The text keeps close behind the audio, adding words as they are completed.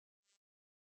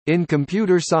In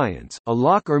computer science, a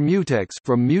lock or mutex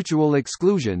from mutual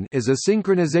exclusion is a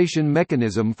synchronization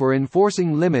mechanism for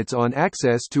enforcing limits on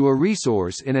access to a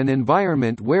resource in an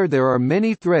environment where there are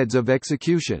many threads of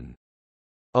execution.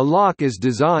 A lock is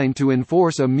designed to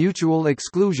enforce a mutual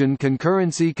exclusion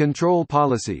concurrency control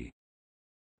policy.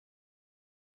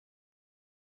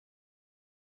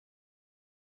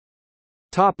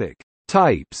 Topic: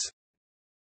 Types.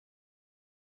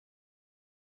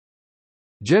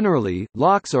 Generally,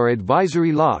 locks are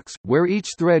advisory locks, where each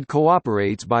thread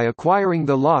cooperates by acquiring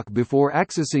the lock before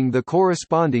accessing the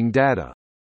corresponding data.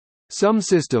 Some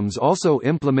systems also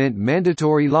implement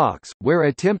mandatory locks, where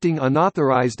attempting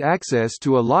unauthorized access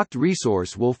to a locked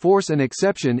resource will force an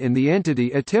exception in the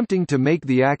entity attempting to make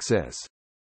the access.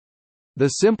 The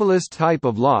simplest type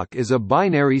of lock is a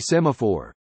binary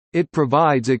semaphore. It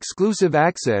provides exclusive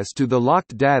access to the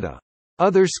locked data.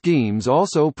 Other schemes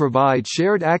also provide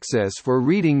shared access for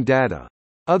reading data.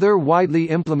 Other widely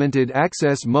implemented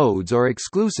access modes are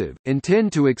exclusive,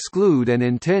 intend to exclude and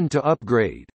intend to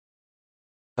upgrade.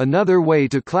 Another way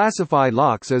to classify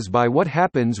locks is by what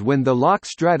happens when the lock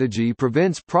strategy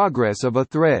prevents progress of a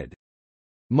thread.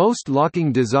 Most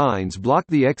locking designs block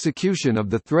the execution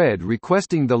of the thread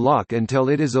requesting the lock until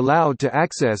it is allowed to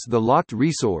access the locked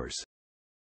resource.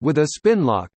 With a spin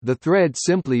lock, the thread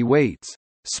simply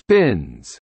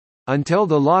spins until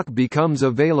the lock becomes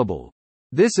available.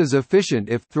 This is efficient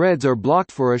if threads are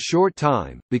blocked for a short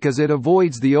time, because it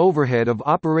avoids the overhead of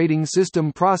operating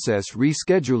system process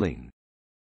rescheduling.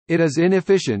 It is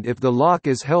inefficient if the lock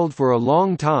is held for a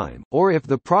long time, or if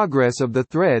the progress of the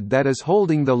thread that is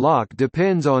holding the lock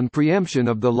depends on preemption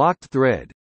of the locked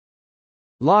thread.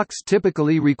 Locks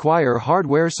typically require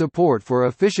hardware support for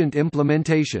efficient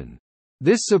implementation.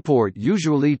 This support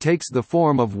usually takes the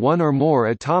form of one or more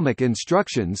atomic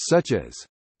instructions such as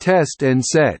test and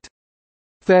set,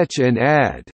 fetch and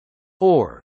add,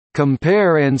 or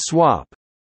compare and swap.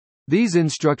 These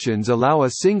instructions allow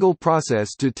a single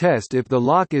process to test if the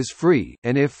lock is free,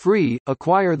 and if free,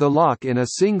 acquire the lock in a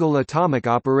single atomic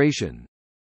operation.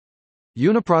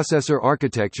 Uniprocessor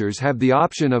architectures have the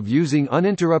option of using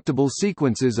uninterruptible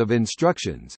sequences of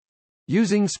instructions,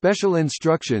 using special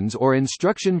instructions or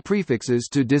instruction prefixes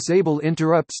to disable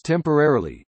interrupts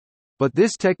temporarily. But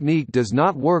this technique does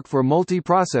not work for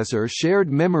multiprocessor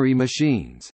shared memory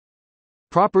machines.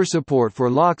 Proper support for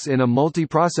locks in a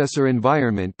multiprocessor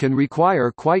environment can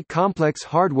require quite complex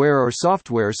hardware or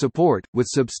software support, with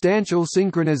substantial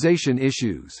synchronization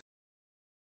issues.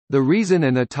 The reason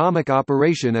an atomic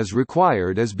operation is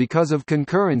required is because of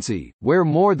concurrency, where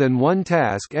more than one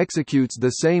task executes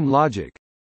the same logic.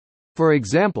 For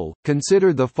example,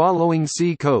 consider the following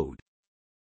C code.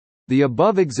 The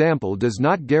above example does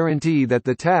not guarantee that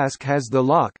the task has the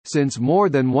lock, since more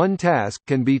than one task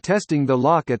can be testing the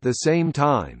lock at the same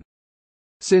time.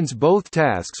 Since both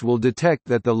tasks will detect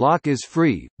that the lock is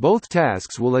free, both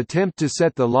tasks will attempt to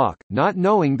set the lock, not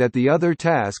knowing that the other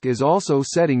task is also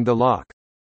setting the lock.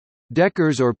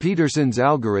 Decker's or Peterson's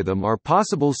algorithm are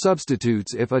possible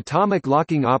substitutes if atomic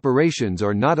locking operations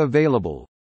are not available.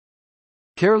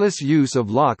 Careless use of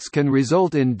locks can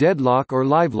result in deadlock or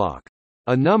livelock.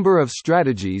 A number of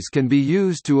strategies can be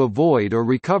used to avoid or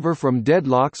recover from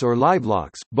deadlocks or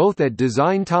livelocks, both at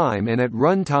design time and at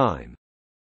run time.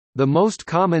 The most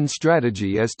common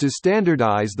strategy is to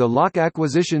standardize the lock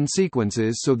acquisition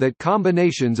sequences so that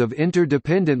combinations of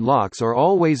interdependent locks are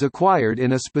always acquired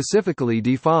in a specifically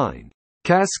defined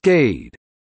cascade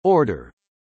order.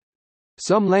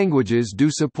 Some languages do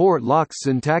support locks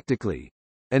syntactically.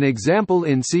 An example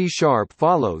in C#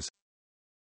 follows.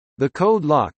 The code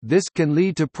lock. This can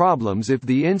lead to problems if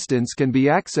the instance can be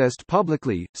accessed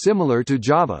publicly. Similar to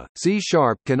Java, C#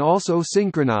 can also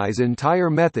synchronize entire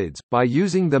methods, by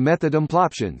using the method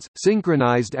impleoptions,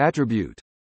 synchronized attribute.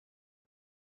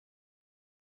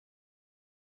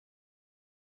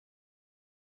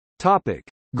 Topic: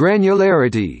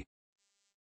 Granularity.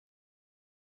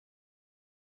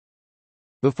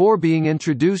 Before being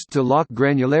introduced to lock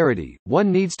granularity,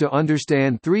 one needs to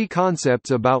understand three concepts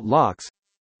about locks.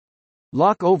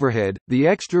 Lock overhead, the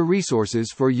extra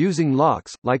resources for using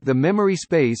locks, like the memory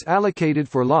space allocated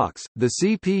for locks, the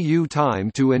CPU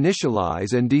time to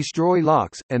initialize and destroy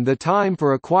locks, and the time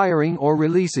for acquiring or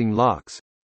releasing locks.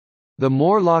 The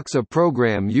more locks a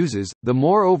program uses, the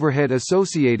more overhead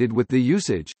associated with the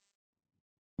usage.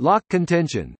 Lock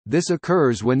contention. This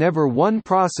occurs whenever one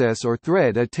process or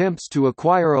thread attempts to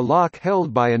acquire a lock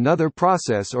held by another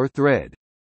process or thread.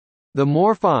 The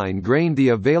more fine-grained the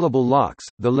available locks,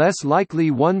 the less likely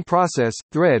one process,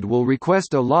 thread will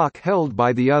request a lock held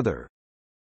by the other.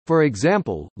 For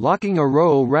example, locking a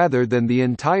row rather than the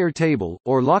entire table,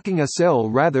 or locking a cell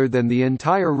rather than the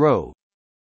entire row.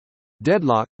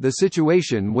 Deadlock – the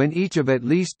situation when each of at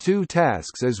least two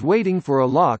tasks is waiting for a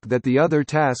lock that the other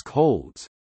task holds.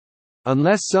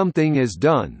 Unless something is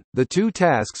done, the two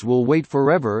tasks will wait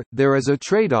forever. There is a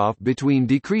trade-off between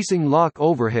decreasing lock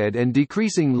overhead and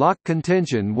decreasing lock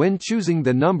contention when choosing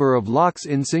the number of locks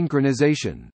in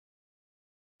synchronization.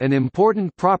 An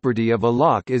important property of a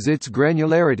lock is its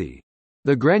granularity.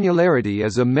 The granularity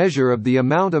is a measure of the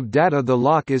amount of data the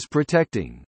lock is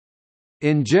protecting.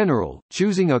 In general,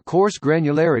 choosing a coarse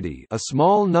granularity, a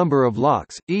small number of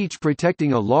locks, each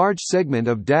protecting a large segment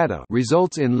of data,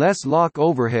 results in less lock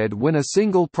overhead when a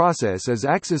single process is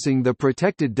accessing the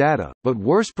protected data, but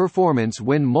worse performance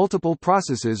when multiple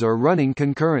processes are running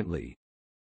concurrently.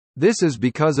 This is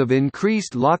because of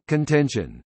increased lock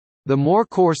contention. The more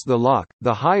coarse the lock,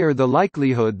 the higher the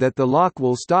likelihood that the lock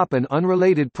will stop an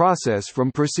unrelated process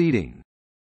from proceeding.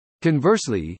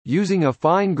 Conversely, using a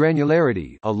fine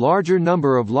granularity, a larger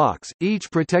number of locks, each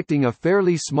protecting a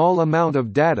fairly small amount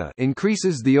of data,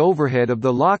 increases the overhead of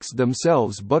the locks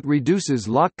themselves but reduces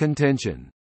lock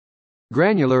contention.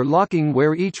 Granular locking,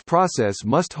 where each process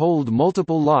must hold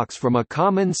multiple locks from a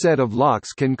common set of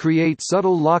locks, can create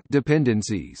subtle lock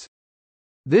dependencies.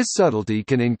 This subtlety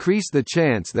can increase the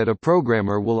chance that a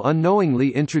programmer will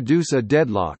unknowingly introduce a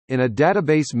deadlock. In a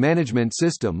database management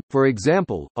system, for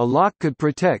example, a lock could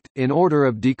protect, in order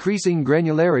of decreasing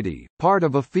granularity, part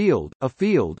of a field,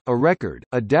 a record,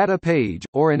 a data page,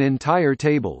 or an entire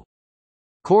table.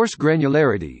 Coarse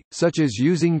granularity, such as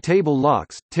using table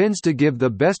locks, tends to give the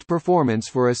best performance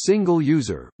for a single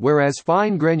user, whereas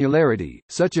fine granularity,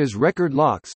 such as record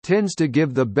locks, tends to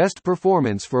give the best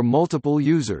performance for multiple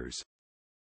users.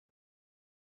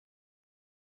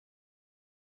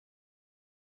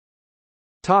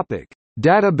 Topic: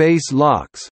 Database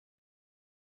locks.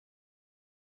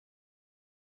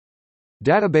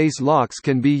 Database locks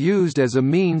can be used as a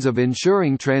means of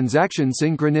ensuring transaction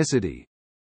synchronicity,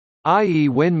 i.e.,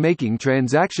 when making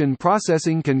transaction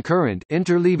processing concurrent,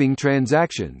 interleaving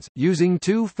transactions, using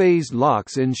two-phased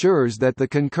locks ensures that the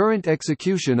concurrent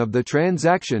execution of the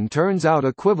transaction turns out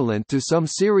equivalent to some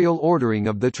serial ordering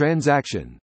of the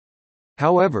transaction.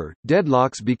 However,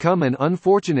 deadlocks become an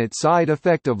unfortunate side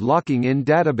effect of locking in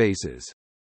databases.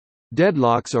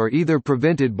 Deadlocks are either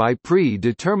prevented by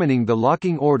pre-determining the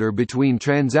locking order between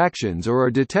transactions or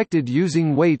are detected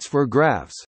using waits for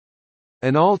graphs.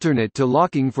 An alternate to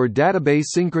locking for database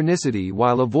synchronicity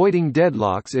while avoiding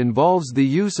deadlocks involves the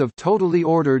use of totally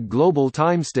ordered global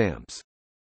timestamps.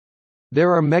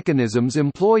 There are mechanisms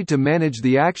employed to manage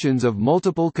the actions of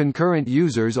multiple concurrent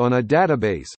users on a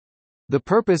database. The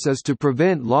purpose is to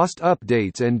prevent lost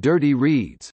updates and dirty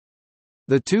reads.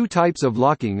 The two types of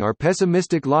locking are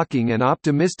pessimistic locking and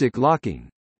optimistic locking.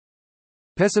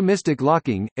 Pessimistic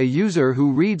locking – a user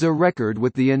who reads a record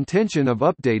with the intention of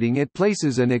updating it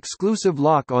places an exclusive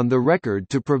lock on the record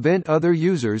to prevent other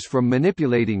users from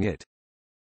manipulating it.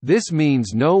 This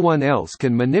means no one else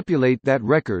can manipulate that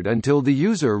record until the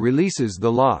user releases the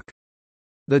lock.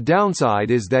 The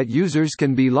downside is that users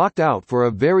can be locked out for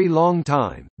a very long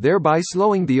time, thereby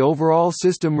slowing the overall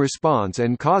system response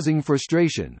and causing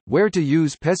frustration. Where to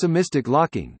use pessimistic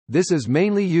locking? This is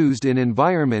mainly used in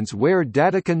environments where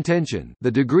data contention, the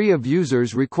degree of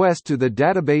users' request to the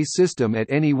database system at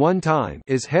any one time,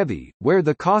 is heavy, where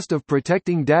the cost of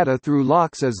protecting data through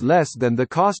locks is less than the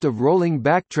cost of rolling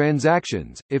back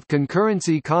transactions, if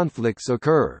concurrency conflicts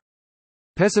occur.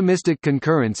 Pessimistic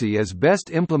concurrency is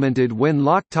best implemented when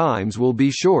lock times will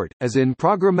be short, as in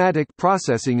programmatic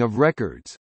processing of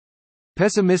records.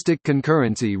 Pessimistic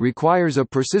concurrency requires a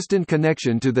persistent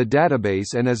connection to the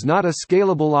database and is not a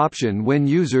scalable option when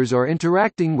users are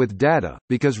interacting with data,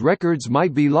 because records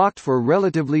might be locked for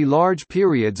relatively large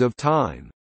periods of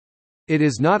time. It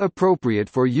is not appropriate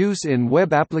for use in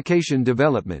web application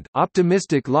development.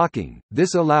 Optimistic locking –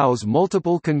 this allows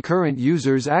multiple concurrent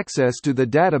users access to the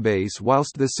database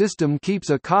whilst the system keeps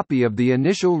a copy of the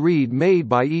initial read made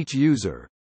by each user.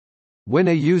 When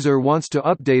a user wants to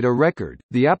update a record,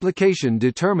 the application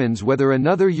determines whether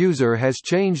another user has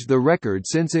changed the record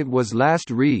since it was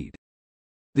last read.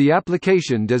 The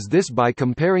application does this by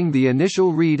comparing the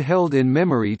initial read held in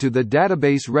memory to the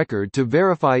database record to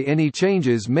verify any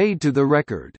changes made to the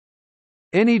record.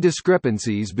 Any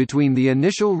discrepancies between the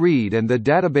initial read and the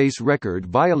database record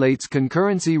violates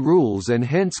concurrency rules and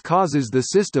hence causes the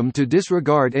system to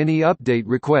disregard any update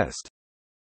request.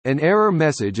 An error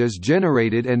message is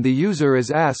generated and the user is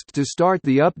asked to start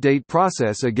the update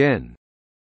process again.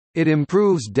 It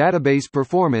improves database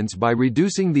performance by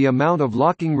reducing the amount of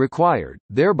locking required,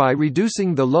 thereby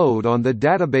reducing the load on the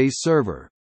database server.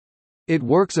 It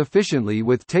works efficiently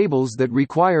with tables that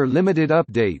require limited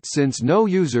updates since no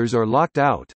users are locked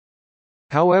out.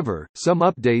 However, some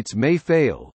updates may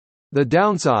fail. The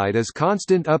downside is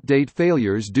constant update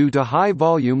failures due to high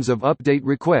volumes of update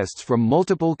requests from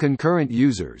multiple concurrent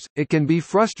users. It can be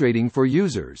frustrating for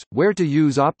users. Where to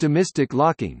use optimistic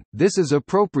locking. This is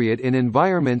appropriate in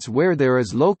environments where there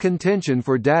is low contention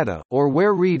for data, or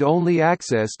where read-only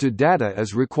access to data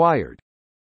is required.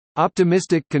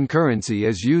 Optimistic concurrency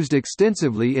is used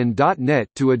extensively in .NET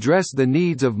to address the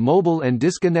needs of mobile and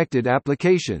disconnected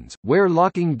applications, where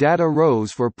locking data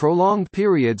rows for prolonged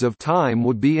periods of time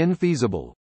would be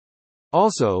infeasible.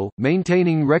 Also,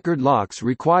 maintaining record locks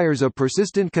requires a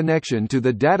persistent connection to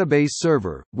the database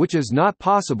server, which is not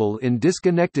possible in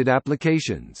disconnected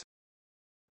applications.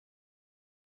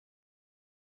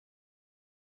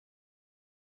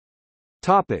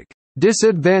 Topic: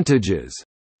 Disadvantages.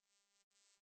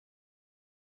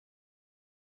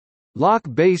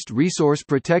 Lock-based resource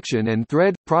protection and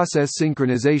thread process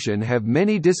synchronization have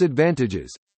many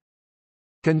disadvantages.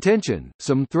 Contention: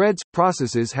 some threads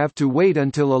processes have to wait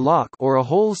until a lock or a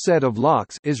whole set of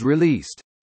locks is released.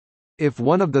 If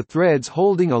one of the threads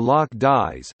holding a lock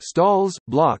dies, stalls,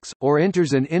 blocks, or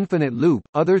enters an infinite loop,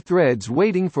 other threads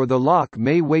waiting for the lock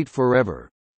may wait forever.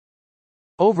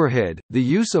 Overhead: the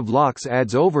use of locks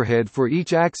adds overhead for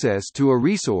each access to a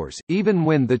resource, even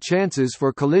when the chances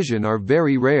for collision are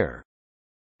very rare.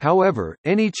 However,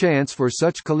 any chance for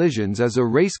such collisions is a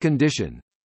race condition.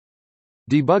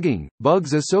 Debugging: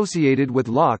 bugs associated with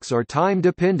locks are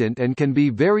time-dependent and can be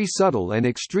very subtle and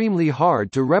extremely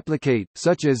hard to replicate,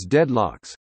 such as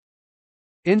deadlocks.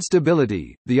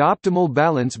 Instability: the optimal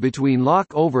balance between lock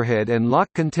overhead and lock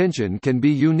contention can be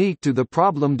unique to the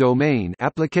problem domain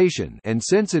application and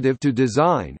sensitive to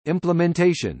design,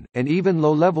 implementation, and even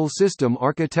low-level system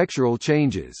architectural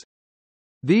changes.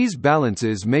 These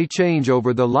balances may change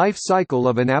over the life cycle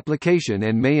of an application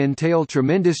and may entail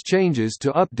tremendous changes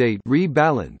to update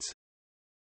rebalance.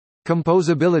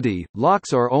 Composability: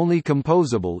 locks are only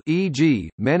composable,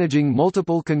 e.g., managing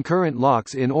multiple concurrent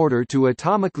locks in order to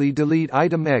atomically delete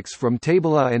item X from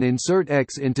table A and insert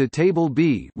X into table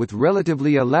B, with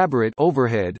relatively elaborate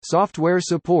overhead software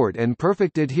support and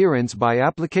perfect adherence by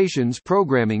applications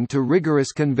programming to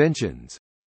rigorous conventions.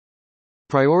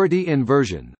 Priority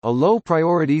inversion: a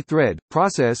low-priority thread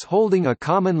process holding a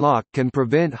common lock can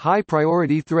prevent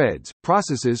high-priority threads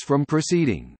processes from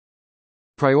proceeding.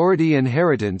 Priority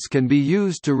inheritance can be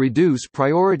used to reduce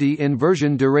priority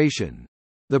inversion duration.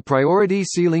 The priority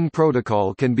ceiling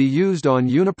protocol can be used on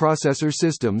uniprocessor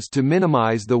systems to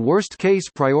minimize the worst-case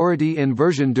priority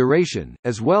inversion duration,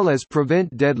 as well as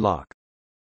prevent deadlock.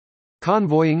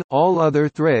 Convoying: all other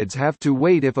threads have to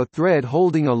wait if a thread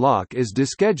holding a lock is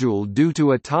descheduled due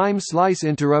to a time slice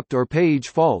interrupt or page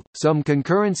fault. Some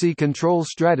concurrency control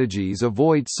strategies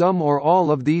avoid some or all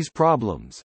of these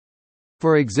problems.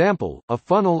 For example, a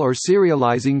funnel or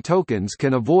serializing tokens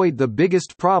can avoid the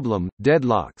biggest problem,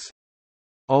 deadlocks.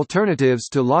 Alternatives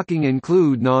to locking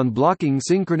include non-blocking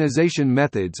synchronization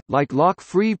methods, like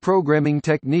lock-free programming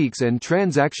techniques and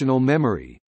transactional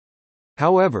memory.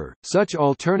 However, such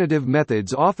alternative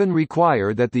methods often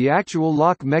require that the actual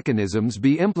lock mechanisms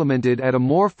be implemented at a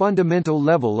more fundamental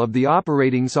level of the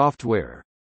operating software.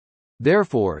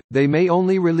 Therefore, they may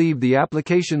only relieve the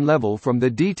application level from the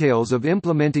details of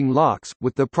implementing locks,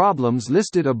 with the problems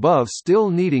listed above still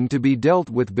needing to be dealt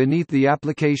with beneath the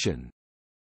application.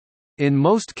 In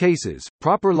most cases,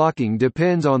 proper locking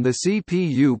depends on the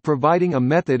CPU providing a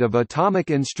method of atomic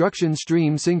instruction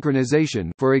stream synchronization.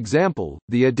 For example,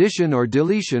 the addition or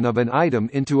deletion of an item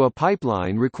into a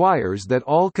pipeline requires that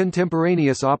all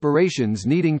contemporaneous operations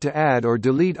needing to add or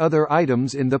delete other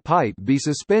items in the pipe be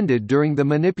suspended during the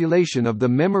manipulation of the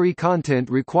memory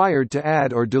content required to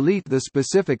add or delete the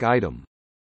specific item.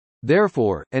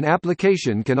 Therefore, an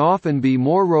application can often be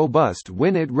more robust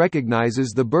when it recognizes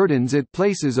the burdens it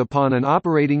places upon an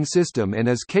operating system and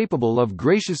is capable of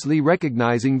graciously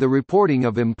recognizing the reporting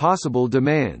of impossible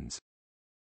demands.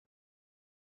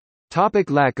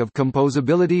 Lack of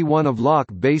composability. One of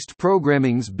lock-based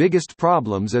programming's biggest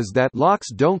problems is that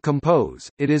locks don't compose.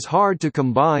 It is hard to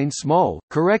combine small,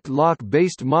 correct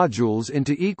lock-based modules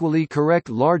into equally correct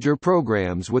larger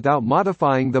programs without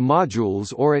modifying the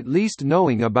modules or at least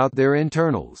knowing about their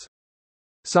internals.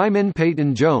 Simon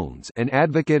Peyton-Jones, an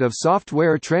advocate of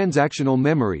software transactional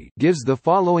memory, gives the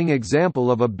following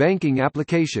example of a banking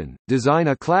application: design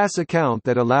a class account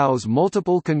that allows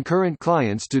multiple concurrent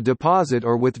clients to deposit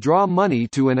or withdraw money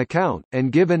to an account,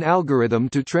 and give an algorithm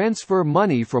to transfer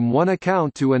money from one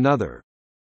account to another.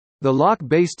 The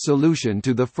lock-based solution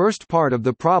to the first part of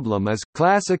the problem is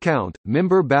class account,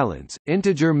 member balance,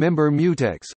 integer member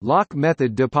mutex, lock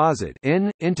method deposit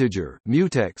n, integer,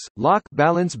 mutex, lock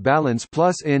balance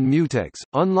plus n mutex,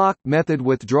 unlock method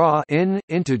withdraw n,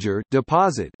 integer,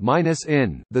 deposit minus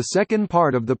n. The second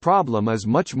part of the problem is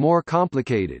much more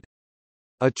complicated.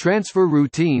 A transfer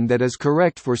routine that is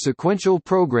correct for sequential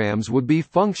programs would be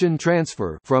function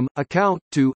transfer from account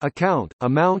to account,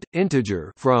 amount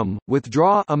integer from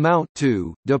withdraw amount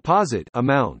to deposit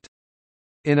amount.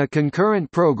 In a concurrent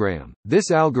program,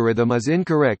 this algorithm is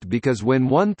incorrect because when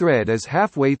one thread is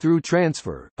halfway through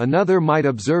transfer, another might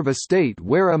observe a state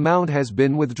where amount has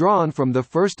been withdrawn from the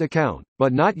first account,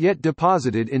 but not yet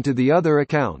deposited into the other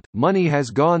account. Money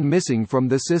has gone missing from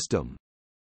the system.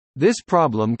 This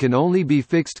problem can only be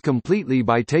fixed completely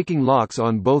by taking locks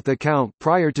on both accounts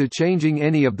prior to changing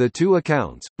any of the two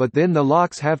accounts, but then the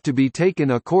locks have to be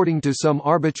taken according to some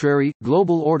arbitrary,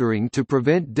 global ordering to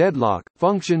prevent deadlock.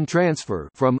 Function transfer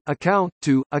from account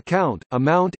to account,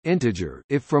 amount integer,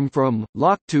 if from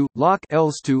lock to lock,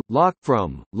 else to lock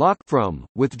from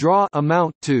withdraw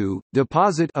amount to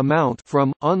deposit amount,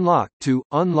 from unlock to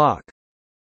unlock.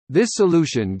 This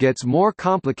solution gets more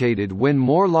complicated when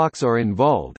more locks are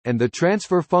involved, and the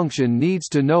transfer function needs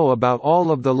to know about all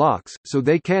of the locks, so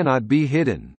they cannot be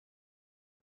hidden.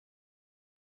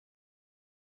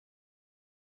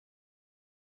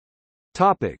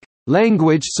 Topic: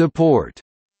 Language support.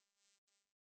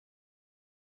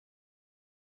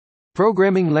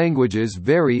 Programming languages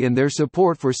vary in their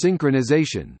support for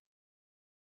synchronization.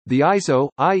 The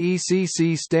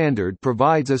ISO/IECC standard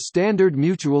provides a standard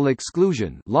mutual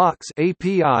exclusion (locks)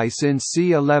 API since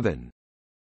C11.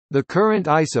 The current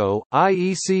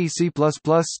ISO/IEC C++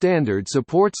 standard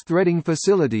supports threading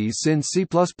facilities since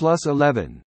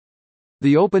C++11.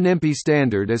 The OpenMP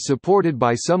standard is supported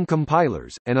by some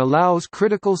compilers, and allows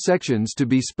critical sections to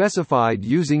be specified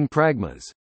using pragmas.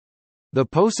 The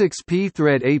POSIX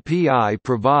pthread API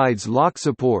provides lock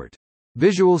support.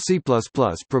 Visual C++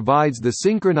 provides the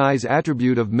synchronize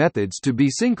attribute of methods to be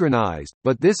synchronized,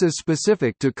 but this is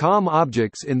specific to COM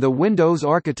objects in the Windows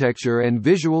architecture and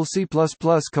Visual C++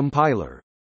 compiler.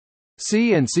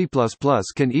 C and C++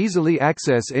 can easily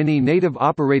access any native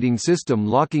operating system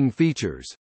locking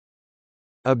features.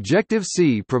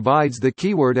 Objective-C provides the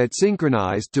keyword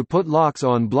 @synchronized to put locks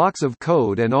on blocks of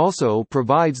code and also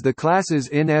provides the classes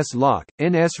NSLock,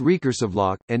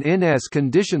 NSRecursivLock, and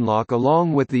NSConditionLock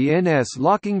along with the NS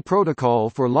locking protocol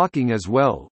for locking as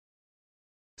well.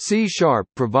 C#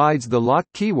 provides the lock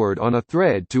keyword on a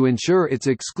thread to ensure its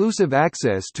exclusive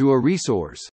access to a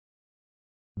resource.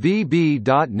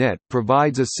 VB.NET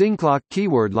provides a synclock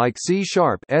keyword like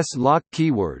C#'s lock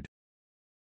keyword.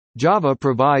 Java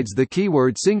provides the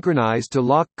keyword synchronize to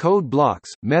lock code blocks,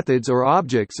 methods or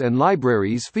objects and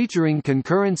libraries featuring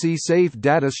concurrency-safe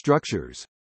data structures.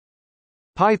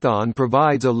 Python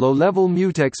provides a low-level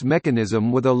mutex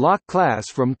mechanism with a lock class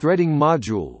from threading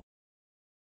module.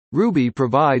 Ruby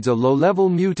provides a low-level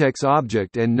mutex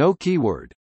object and no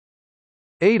keyword.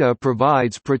 Ada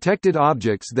provides protected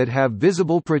objects that have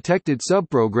visible protected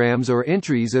subprograms or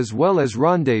entries as well as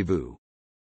rendezvous.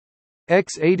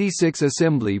 x86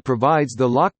 assembly provides the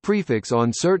lock prefix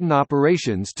on certain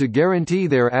operations to guarantee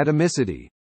their atomicity.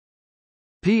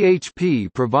 PHP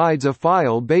provides a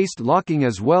file-based locking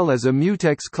as well as a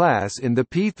mutex class in the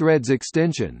pthreads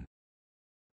extension.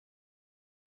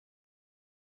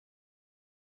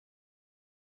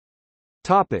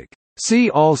 See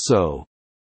also: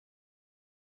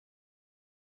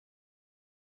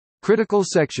 critical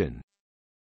section,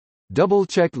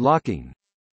 double-check locking,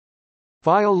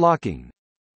 file locking,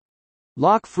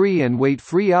 lock-free and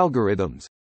wait-free algorithms,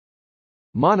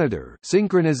 monitor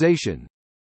synchronization,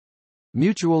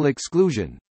 mutual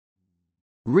exclusion,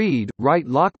 read-write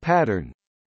lock pattern,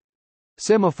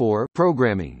 semaphore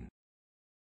programming.